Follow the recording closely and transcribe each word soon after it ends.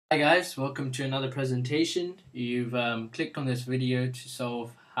Hi guys, welcome to another presentation. You've clicked on this video to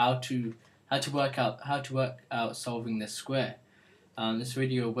solve how to work out solving this square. This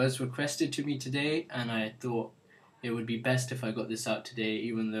video was requested to me today, and I thought it would be best if I got this out today,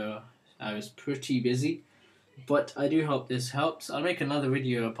 even though I was pretty busy. But I do hope this helps. I'll make another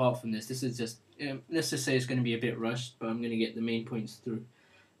video apart from this. This is just let's just say it's going to be a bit rushed, but I'm going to get the main points through.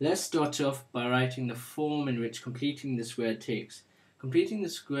 Let's start off by writing the form in which completing the square takes. Completing the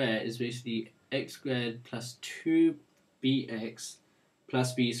square is basically x squared plus 2bx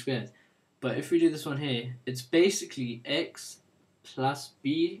plus b squared. But if we do this one here, it's basically x plus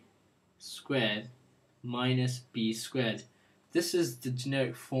b squared minus b squared. This is the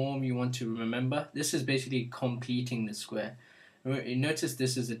generic form you want to remember. This is basically completing the square. Notice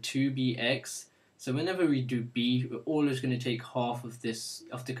this is a 2bx. So whenever we do b, we're always going to take half of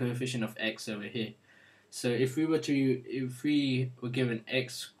the coefficient of x over here. So if we were given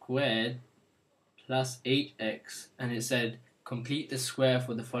x squared plus 8x and it said complete the square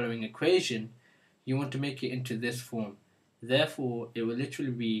for the following equation, you want to make it into this form. Therefore, it will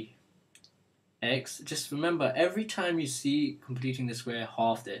literally be x. Just remember, every time you see completing the square,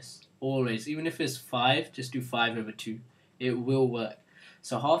 half this. Always. Even if it's 5, just do 5 over 2. It will work.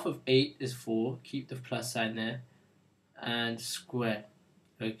 So half of 8 is 4. Keep the plus sign there. And square.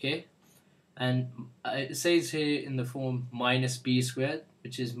 Okay? And it says here in the form minus b squared,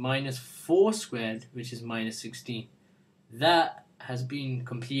 which is minus 4 squared, which is minus 16. That has been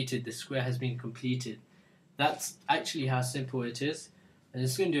completed. The square has been completed. That's actually how simple it is. I'm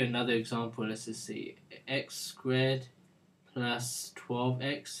just going to do another example. Let's just say x squared plus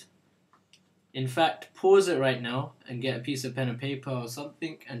 12x. In fact, pause it right now and get a piece of pen and paper or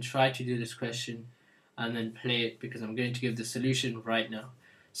something and try to do this question and then play it, because I'm going to give the solution right now.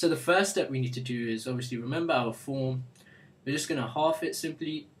 So the first step we need to do is obviously remember our form. We're just going to half it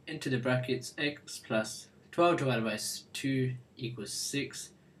simply into the brackets. X plus 12 divided by 2 equals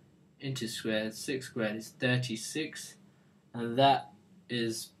 6 into squared. 6 squared is 36, and that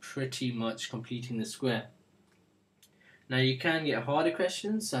is pretty much completing the square. Now you can get harder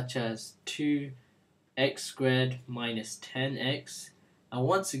questions such as 2x squared minus 10x, and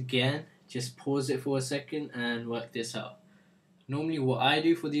once again just pause it for a second and work this out. Normally what I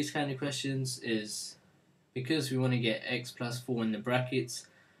do for these kind of questions is, because we want to get x plus 4 in the brackets,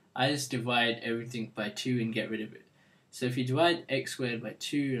 I just divide everything by 2 and get rid of it. So if you divide x squared by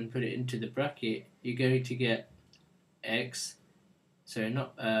 2 and put it into the bracket, you're going to get x, so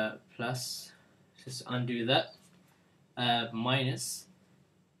not plus, just undo that, minus,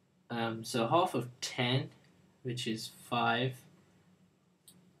 so half of 10, which is 5,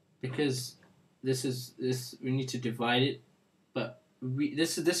 because this we need to divide it. But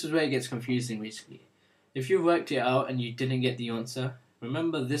this is where it gets confusing basically. If you worked it out and you didn't get the answer,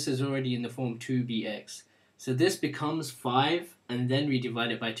 remember this is already in the form 2bx. So this becomes 5 and then we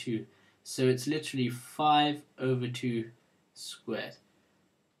divide it by 2. So it's literally 5 over 2 squared.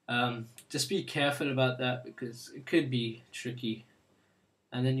 Just be careful about that because it could be tricky.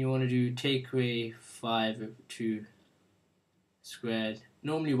 And then you want to do take away 5 over 2 squared.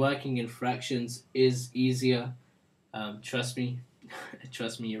 Normally working in fractions is easier. Trust me,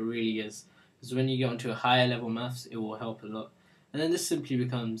 trust me, it really is. Because when you get onto a higher level maths, it will help a lot. And then this simply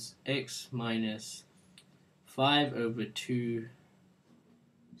becomes x minus 5 over 2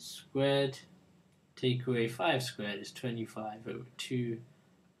 squared. Take away 5 squared is 25 over 2.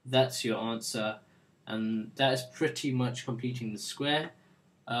 That's your answer. And that is pretty much completing the square.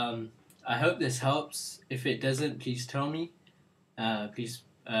 I hope this helps. If it doesn't, please tell me. Please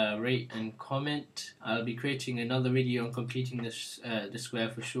rate and comment. I'll be creating another video on completing this the square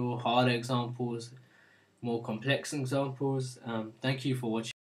for sure. Harder examples, more complex examples. Thank you for watching.